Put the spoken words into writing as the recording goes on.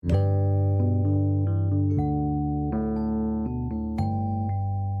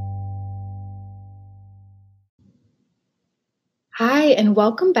Hi, and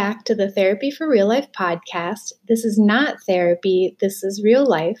welcome back to the Therapy for Real Life podcast. This is not therapy, this is real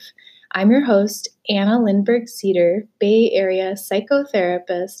life. I'm your host, Anna Lindbergh Cedar, Bay Area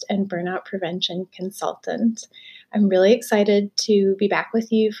psychotherapist and burnout prevention consultant. I'm really excited to be back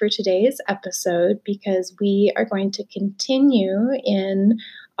with you for today's episode because we are going to continue in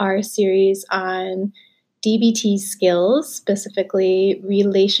our series on DBT skills, specifically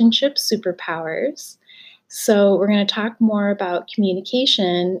relationship superpowers. So, we're going to talk more about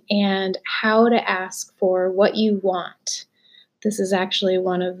communication and how to ask for what you want. This is actually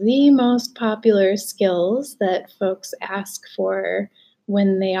one of the most popular skills that folks ask for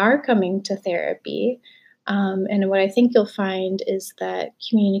when they are coming to therapy. And what I think you'll find is that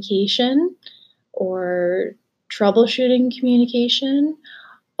communication or troubleshooting communication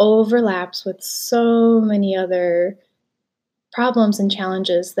overlaps with so many other problems and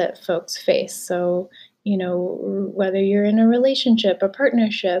challenges that folks face. So, whether you're in a relationship, a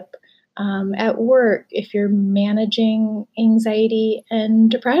partnership, at work, if you're managing anxiety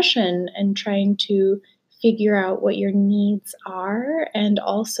and depression and trying to figure out what your needs are and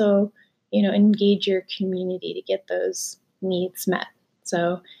also, engage your community to get those needs met.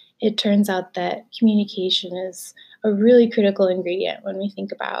 So it turns out that communication is a really critical ingredient when we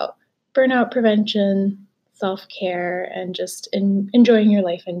think about burnout prevention, self-care, and just enjoying your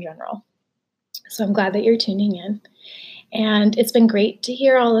life in general. So I'm glad that you're tuning in. And it's been great to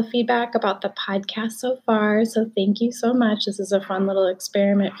hear all the feedback about the podcast so far. So thank you so much. This is a fun little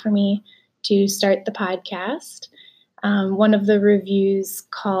experiment for me to start the podcast. One of the reviews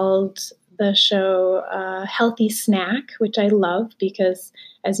called the show Healthy Snack, which I love because,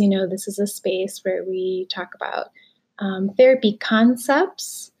 as you know, this is a space where we talk about therapy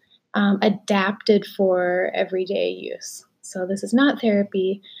concepts adapted for everyday use. So this is not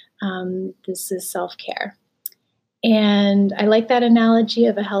therapy. This is self-care. And I like that analogy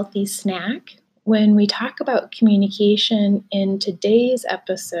of a healthy snack. When we talk about communication in today's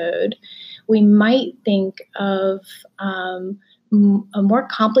episode, we might think of a more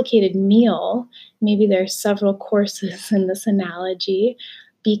complicated meal. Maybe there's several courses in this analogy,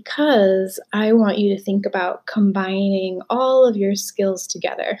 because I want you to think about combining all of your skills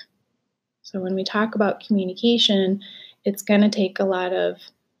together. So when we talk about communication, it's going to take a lot of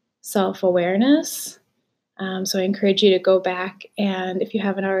self-awareness. So I encourage you to go back, and if you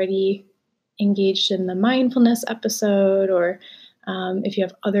haven't already engaged in the mindfulness episode, or if you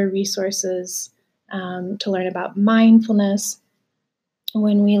have other resources to learn about mindfulness,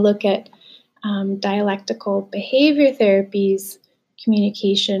 when we look at dialectical behavior therapies,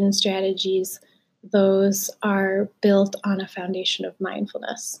 communication strategies, those are built on a foundation of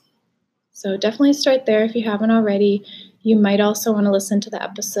mindfulness. So definitely start there if you haven't already. You might also want to listen to the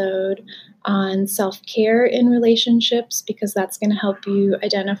episode on self-care in relationships, because that's going to help you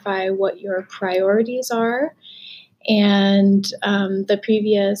identify what your priorities are. And the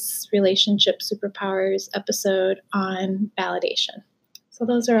previous relationship superpowers episode on validation. So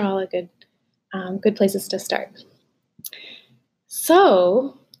those are all a good places to start.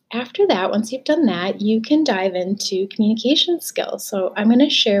 So after that, once you've done that, you can dive into communication skills. So I'm going to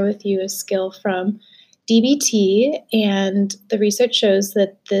share with you a skill from DBT, and the research shows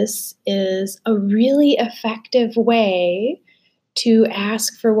that this is a really effective way to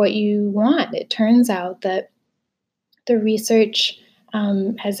ask for what you want. It turns out that the research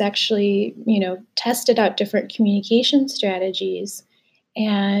has actually, tested out different communication strategies,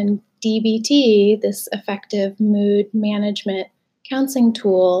 and DBT, this effective mood management counseling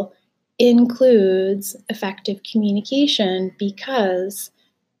tool, includes effective communication because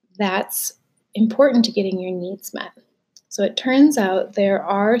that's important to getting your needs met. So it turns out there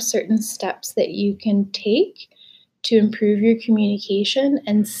are certain steps that you can take to improve your communication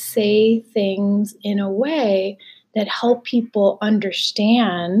and say things in a way that help people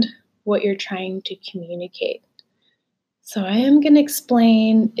understand what you're trying to communicate. So I am going to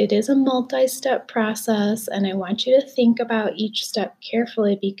explain. It is a multi-step process, and I want you to think about each step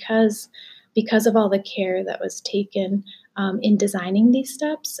carefully because of all the care that was taken in designing these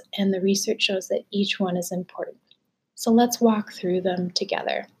steps, and the research shows that each one is important. So let's walk through them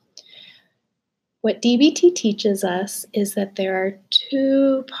together. What DBT teaches us is that there are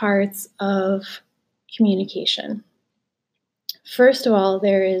two parts of communication. First of all,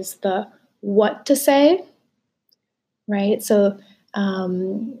 there is the what to say, right? So,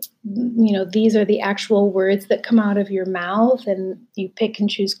 these are the actual words that come out of your mouth, and you pick and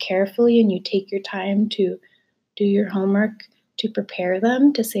choose carefully, and you take your time to do your homework to prepare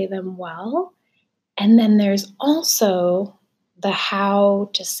them, to say them well. And then there's also the how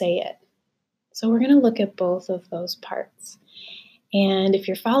to say it. So we're going to look at both of those parts. And if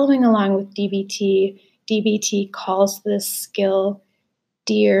you're following along with DBT calls this skill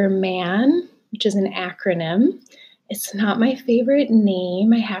Dear Man, which is an acronym. It's not my favorite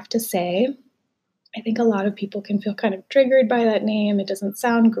name, I have to say. I think a lot of people can feel kind of triggered by that name. It doesn't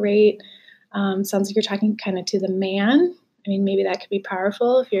sound great. Sounds like you're talking kind of to the man. I mean, maybe that could be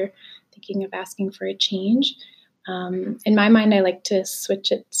powerful if you're thinking of asking for a change. In my mind, I like to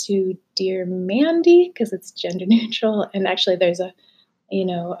switch it to Dear Mandy because it's gender neutral. And actually, there's a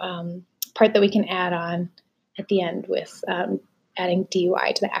part that we can add on at the end with adding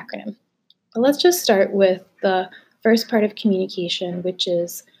DUI to the acronym. But let's just start with the first part of communication, which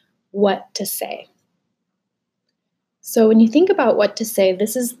is what to say. So when you think about what to say,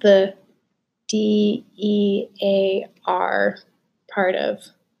 this is the DEAR part of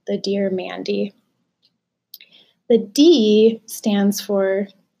the Dear Mandy. The D stands for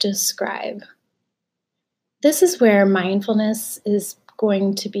describe. This is where mindfulness is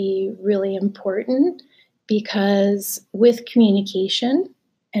going to be really important because with communication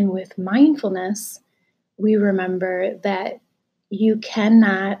and with mindfulness, we remember that you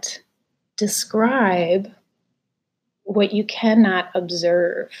cannot describe what you cannot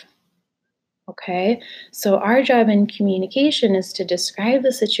observe. Okay, so our job in communication is to describe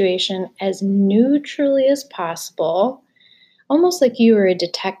the situation as neutrally as possible, almost like you were a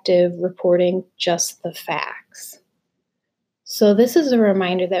detective reporting just the facts. So this is a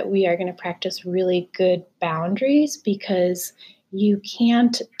reminder that we are going to practice really good boundaries because you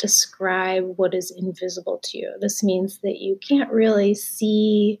can't describe what is invisible to you. This means that you can't really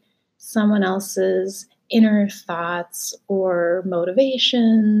see someone else's inner thoughts or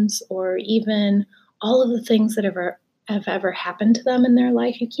motivations or even all of the things that have ever happened to them in their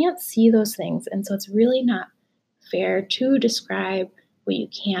life. You can't see those things. And so it's really not fair to describe what you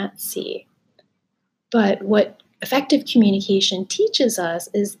can't see. But what effective communication teaches us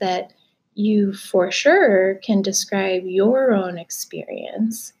is that you for sure can describe your own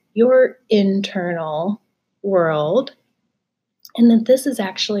experience, your internal world, and that this is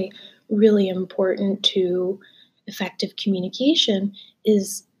actually really important to effective communication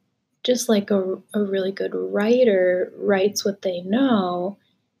is just like a really good writer writes what they know.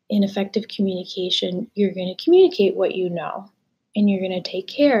 In effective communication, you're going to communicate what you know, and you're going to take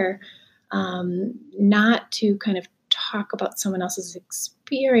care not to kind of talk about someone else's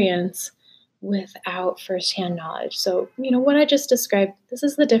experience without firsthand knowledge. So, what I just described, this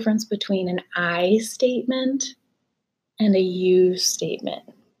is the difference between an I statement and a you statement,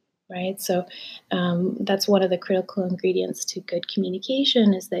 right? So that's one of the critical ingredients to good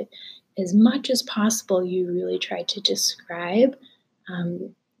communication is that as much as possible, you really try to describe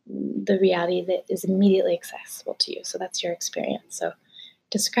the reality that is immediately accessible to you. So that's your experience. So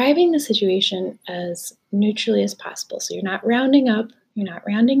describing the situation as neutrally as possible. So you're not rounding up, you're not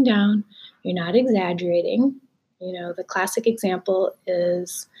rounding down, you're not exaggerating. The classic example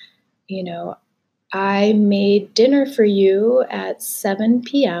is, I made dinner for you at 7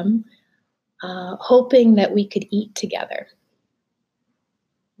 p.m., hoping that we could eat together,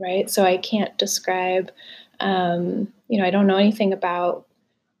 right? So I can't describe, I don't know anything about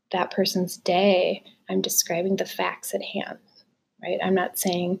that person's day. I'm describing the facts at hand, right? I'm not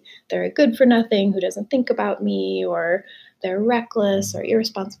saying they're a good for nothing who doesn't think about me or they're reckless or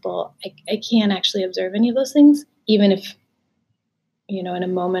irresponsible. I can't actually observe any of those things, even if, in a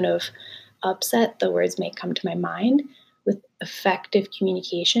moment of upset, the words may come to my mind. With effective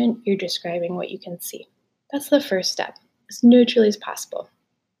communication, you're describing what you can see. That's the first step, as neutrally as possible.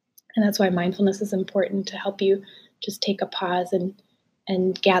 And that's why mindfulness is important to help you just take a pause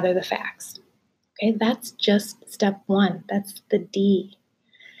and gather the facts. Okay, that's just step one. That's the D.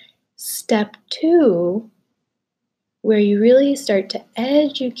 Step two, where you really start to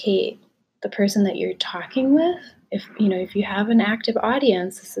educate the person that you're talking with. If you have an active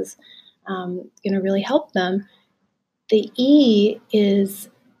audience, this is going to really help them. The E is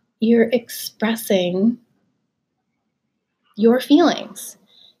you're expressing your feelings.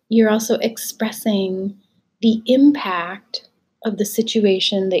 You're also expressing the impact of the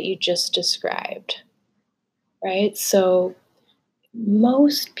situation that you just described, right? So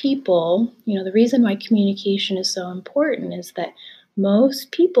most people, the reason why communication is so important is that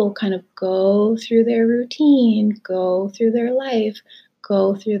most people kind of go through their routine, go through their life,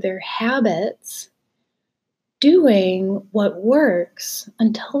 go through their habits, doing what works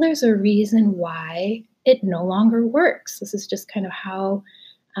until there's a reason why it no longer works. This is just kind of how,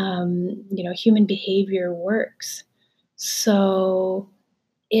 human behavior works. So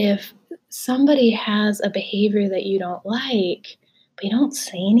if somebody has a behavior that you don't like, but you don't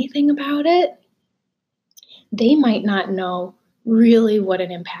say anything about it, they might not know really what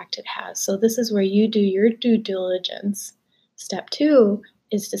an impact it has. So this is where you do your due diligence. Step 2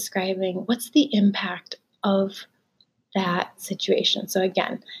 is describing what's the impact of that situation. So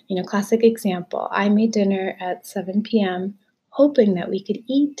again, classic example, I made dinner at 7 p.m. hoping that we could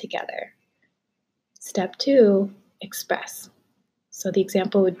eat together. Step 2, express. So the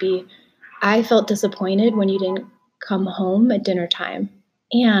example would be, I felt disappointed when you didn't come home at dinner time,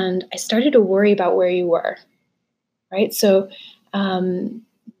 and I started to worry about where you were, right? So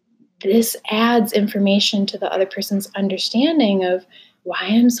this adds information to the other person's understanding of why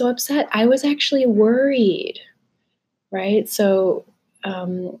I'm so upset. I was actually worried, right? So,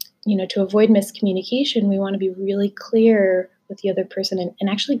 to avoid miscommunication, we want to be really clear with the other person and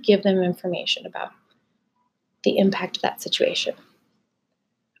actually give them information about the impact of that situation.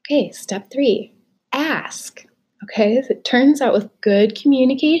 Okay, step 3, ask. Okay, as it turns out with good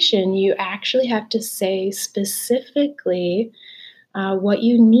communication, you actually have to say specifically what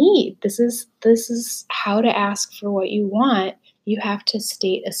you need. This is how to ask for what you want. You have to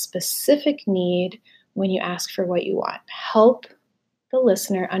state a specific need when you ask for what you want. Help the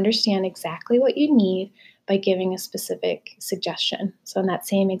listener understand exactly what you need by giving a specific suggestion. So in that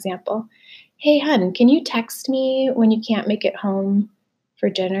same example, hey, hun, can you text me when you can't make it home for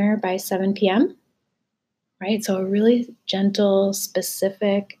dinner by 7 p.m.? Right? So a really gentle,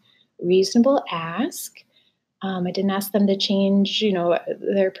 specific, reasonable ask. I didn't ask them to change,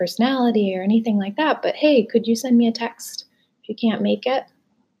 their personality or anything like that, but hey, could you send me a text if you can't make it?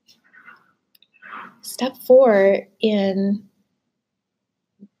 Step 4 in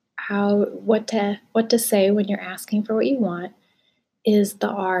what to say when you're asking for what you want is the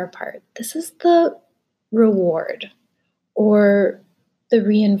R part. This is the reward or the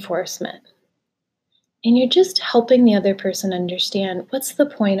reinforcement. And you're just helping the other person understand what's the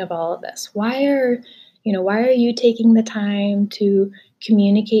point of all of this? Why are you taking the time to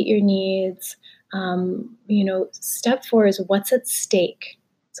communicate your needs? Step 4 is what's at stake.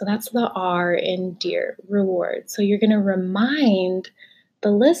 So that's the R in DEAR, reward. So you're going to remind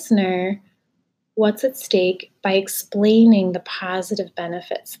the listener what's at stake by explaining the positive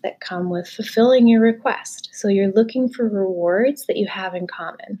benefits that come with fulfilling your request. So you're looking for rewards that you have in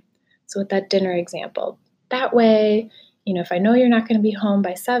common. So with that dinner example, that way, if I know you're not going to be home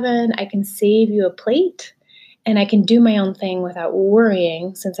by 7, I can save you a plate and I can do my own thing without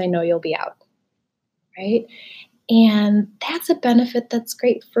worrying since I know you'll be out, right? And that's a benefit that's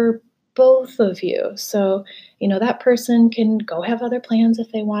great for both of you. So, that person can go have other plans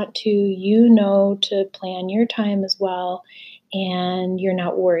if they want to plan your time as well. And you're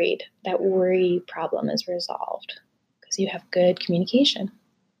not worried. That worry problem is resolved because you have good communication.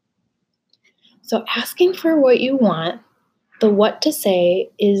 So asking for what you want, the what to say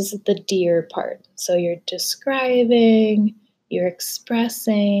is the DEAR part. So you're describing, you're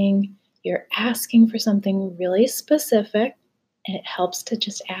expressing, you're asking for something really specific, and it helps to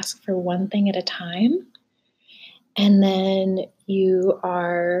just ask for one thing at a time. And then you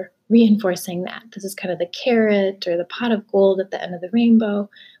are reinforcing that. This is kind of the carrot or the pot of gold at the end of the rainbow.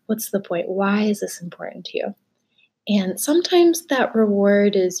 What's the point? Why is this important to you? And sometimes that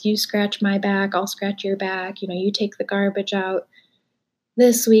reward is you scratch my back, I'll scratch your back. You take the garbage out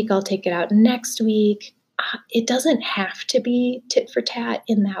this week, I'll take it out next week. It doesn't have to be tit for tat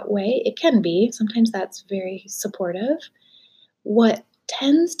in that way. It can be. Sometimes that's very supportive. What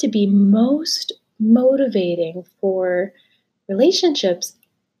tends to be most motivating for relationships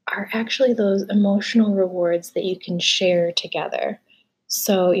are actually those emotional rewards that you can share together.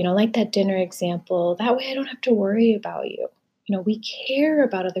 So, like that dinner example, that way I don't have to worry about you. We care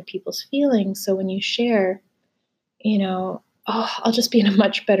about other people's feelings. So when you share, I'll just be in a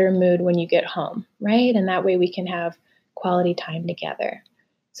much better mood when you get home, right? And that way we can have quality time together.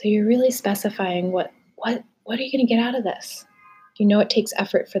 So you're really specifying what are you going to get out of this? It takes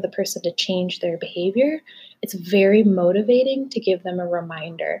effort for the person to change their behavior. It's very motivating to give them a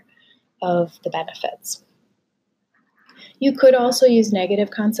reminder of the benefits. You could also use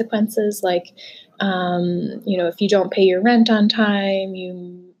negative consequences like, if you don't pay your rent on time,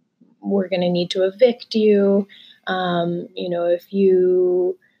 we're going to need to evict you. If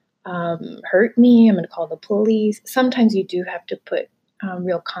you hurt me, I'm going to call the police. Sometimes you do have to put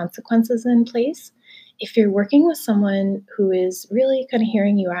real consequences in place. If you're working with someone who is really kind of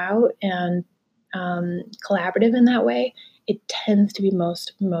hearing you out and collaborative in that way, it tends to be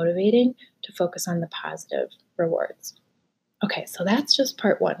most motivating to focus on the positive rewards. Okay, so that's just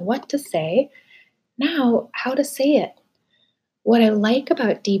part 1, what to say. Now, how to say it. What I like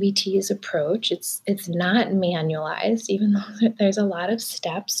about DBT's approach, it's not manualized, even though there's a lot of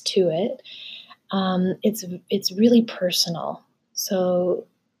steps to it. It's really personal. So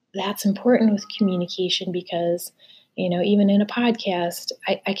that's important with communication because, even in a podcast,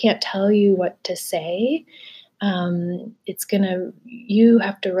 I can't tell you what to say. You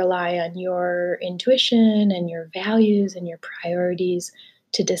have to rely on your intuition and your values and your priorities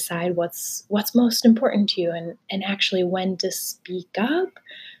to decide what's most important to you, and actually when to speak up,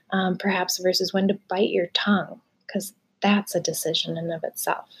 perhaps versus when to bite your tongue, because that's a decision in and of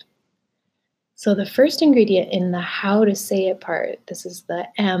itself. So the first ingredient in the how to say it part, this is the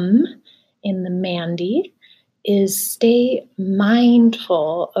M in the Mandy, is stay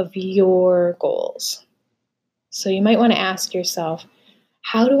mindful of your goals. So you might want to ask yourself,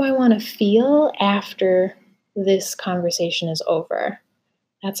 how do I want to feel after this conversation is over?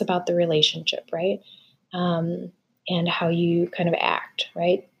 That's about the relationship, right? And how you kind of act,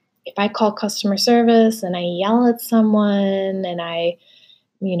 right? If I call customer service and I yell at someone and I,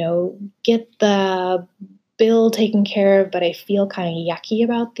 get the bill taken care of, but I feel kind of yucky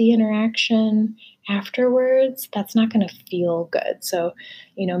about the interaction afterwards, that's not going to feel good. So,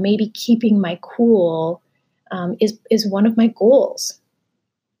 maybe keeping my cool is one of my goals.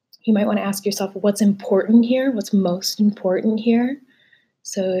 You might want to ask yourself, what's important here? What's most important here?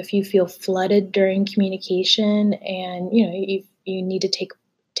 So if you feel flooded during communication and you need to take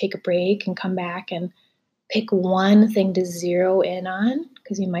a break and come back and pick one thing to zero in on,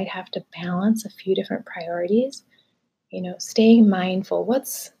 because you might have to balance a few different priorities, staying mindful.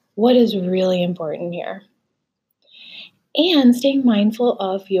 What is really important here? And staying mindful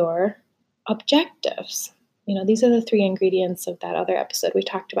of your objectives. These are the 3 ingredients of that other episode. We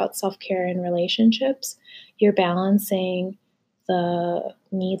talked about self-care and relationships. You're balancing the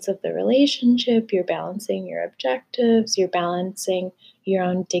needs of the relationship, you're balancing your objectives, you're balancing your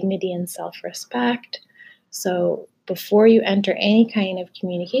own dignity and self-respect. So before you enter any kind of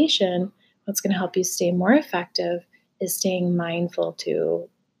communication, what's going to help you stay more effective is staying mindful to,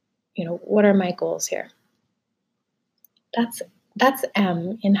 what are my goals here? That's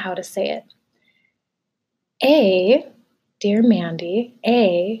M in how to say it. A, dear Mandy,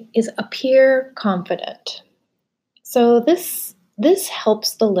 A is appear confident. So this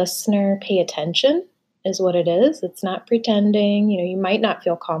helps the listener pay attention, is what it is. It's not pretending. You might not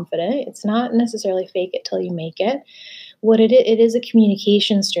feel confident. It's not necessarily fake it till you make it. It is a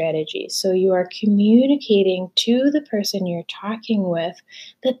communication strategy. So you are communicating to the person you're talking with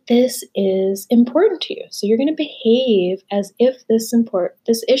that this is important to you. So you're going to behave as if this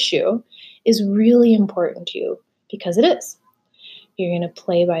issue is really important to you, because it is. You're going to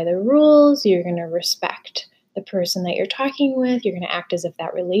play by the rules. You're going to respect the person that you're talking with. You're going to act as if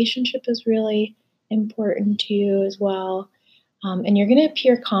that relationship is really important to you as well. And you're going to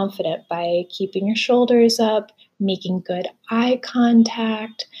appear confident by keeping your shoulders up, making good eye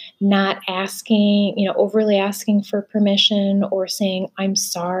contact, not overly asking for permission or saying, I'm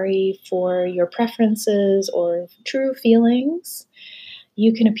sorry for your preferences or true feelings.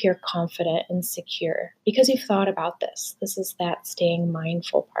 You can appear confident and secure because you've thought about this. This is that staying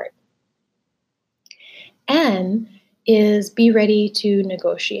mindful part. N is be ready to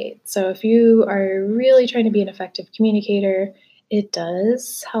negotiate. So if you are really trying to be an effective communicator, it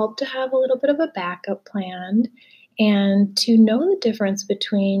does help to have a little bit of a backup plan and to know the difference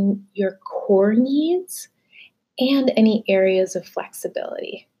between your core needs and any areas of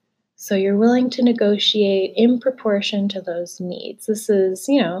flexibility. So you're willing to negotiate in proportion to those needs. This is,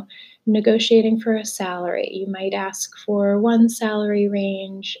 negotiating for a salary. You might ask for one salary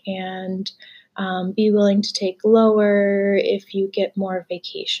range and be willing to take lower if you get more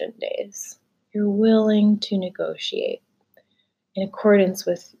vacation days. You're willing to negotiate in accordance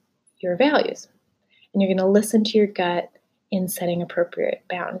with your values. And you're going to listen to your gut in setting appropriate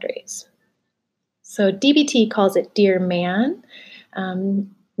boundaries. So DBT calls it Dear Man.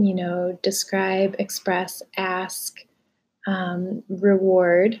 Describe, express, ask,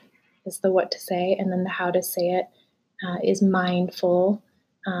 reward is the what to say. And then the how to say it is mindful,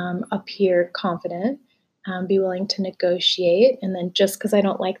 appear confident, be willing to negotiate. And then just because I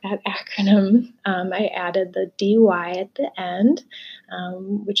don't like that acronym, I added the DY at the end,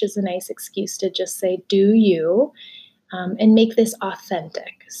 which is a nice excuse to just say, do you, and make this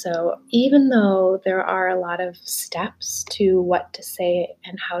authentic. So even though there are a lot of steps to what to say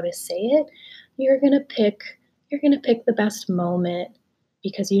and how to say it, you're going to pick the best moment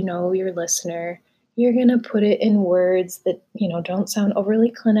because you know your listener. You're going to put it in words that, don't sound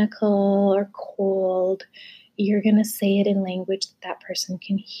overly clinical or cold. You're going to say it in language that person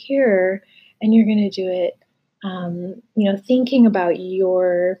can hear, and you're going to do it, thinking about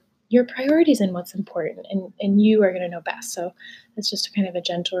your priorities and what's important, and you are going to know best. So that's just kind of a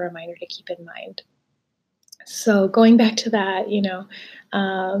gentle reminder to keep in mind. So going back to that,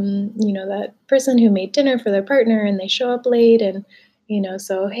 that person who made dinner for their partner and they show up late and,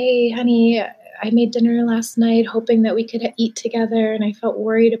 so, hey, honey, I made dinner last night hoping that we could eat together and I felt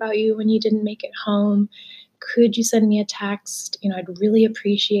worried about you when you didn't make it home. Could you send me a text? I'd really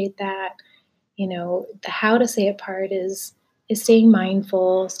appreciate that. The how to say it part is staying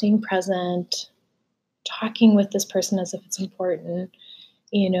mindful, staying present, talking with this person as if it's important,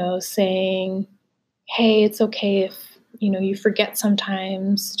 saying, hey, it's okay if, you forget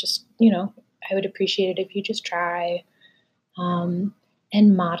sometimes. Just, I would appreciate it if you just try. Um,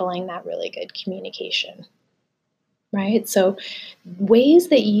 and modeling that really good communication, right? So, ways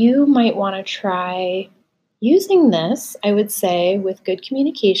that you might want to try using this, I would say, with good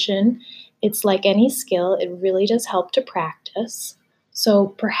communication, it's like any skill, it really does help to practice. So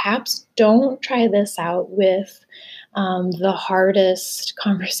perhaps don't try this out with the hardest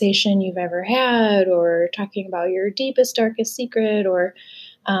conversation you've ever had, or talking about your deepest, darkest secret, or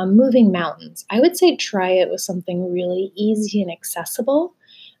moving mountains. I would say try it with something really easy and accessible.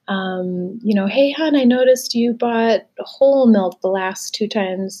 Hey, hon, I noticed you bought whole milk the last two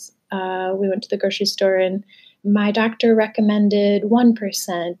times we went to the grocery store, and my doctor recommended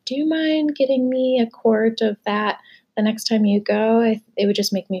 1%. Do you mind getting me a quart of that the next time you go? It would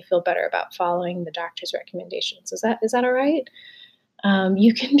just make me feel better about following the doctor's recommendations. Is that all right?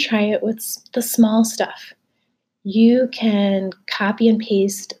 You can try it with the small stuff. You can copy and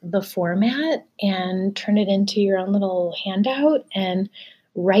paste the format and turn it into your own little handout and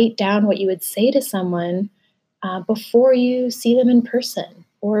write down what you would say to someone before you see them in person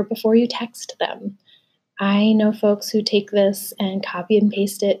or before you text them. I know folks who take this and copy and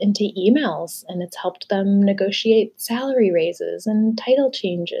paste it into emails, and it's helped them negotiate salary raises and title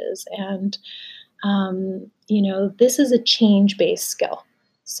changes. And, this is a change based skill.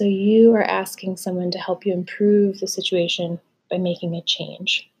 So you are asking someone to help you improve the situation by making a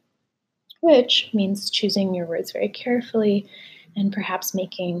change, which means choosing your words very carefully and perhaps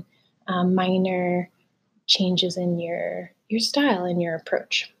making minor changes in your style and your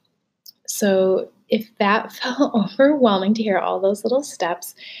approach. So, if that felt overwhelming to hear all those little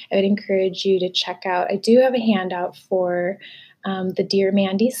steps, I would encourage you to check out. I do have a handout for the Dear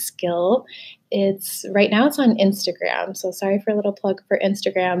Mandy skill. It's right now it's on Instagram. So sorry for a little plug for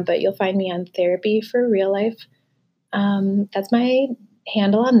Instagram, but you'll find me on Therapy for Real Life. That's my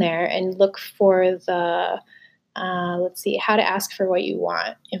handle on there, and look for the let's see, how to ask for what you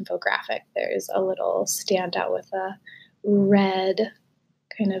want infographic. There's a little standout with a red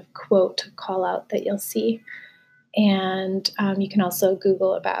kind of quote call out that you'll see. And you can also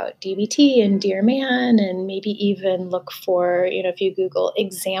Google about DBT and Dear Man, and maybe even look for, if you Google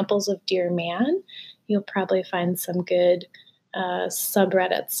examples of Dear Man, you'll probably find some good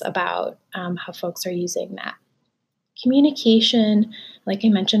subreddits about how folks are using that. Communication, like I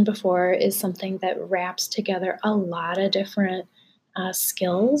mentioned before, is something that wraps together a lot of different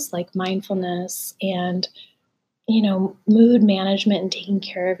skills like mindfulness and mood management and taking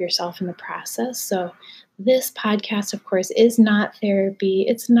care of yourself in the process. So, this podcast, of course, is not therapy.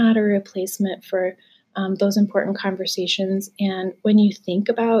 It's not a replacement for those important conversations. And when you think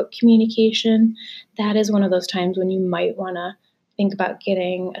about communication, that is one of those times when you might want to think about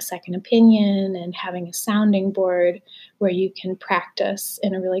getting a second opinion and having a sounding board where you can practice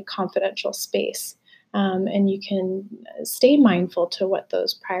in a really confidential space. And you can stay mindful to what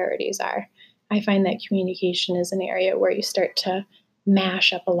those priorities are. I find that communication is an area where you start to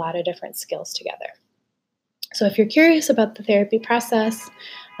mash up a lot of different skills together. So if you're curious about the therapy process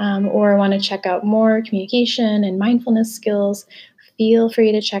or want to check out more communication and mindfulness skills, feel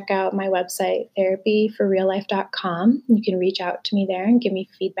free to check out my website, therapyforreallife.com. You can reach out to me there and give me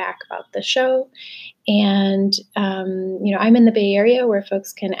feedback about the show. And, I'm in the Bay Area where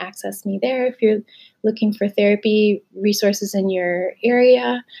folks can access me there. If you're looking for therapy resources in your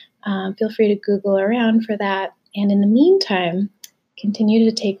area, feel free to Google around for that. And in the meantime, continue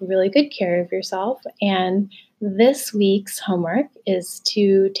to take really good care of yourself. And this week's homework is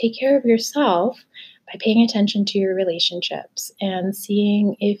to take care of yourself by paying attention to your relationships and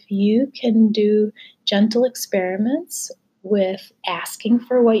seeing if you can do gentle experiments with asking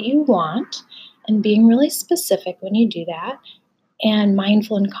for what you want and being really specific when you do that, and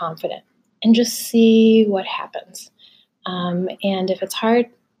mindful and confident, and just see what happens. And if it's hard,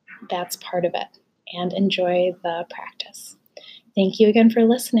 that's part of it. And enjoy the practice. Thank you again for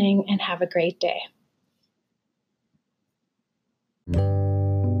listening, and have a great day.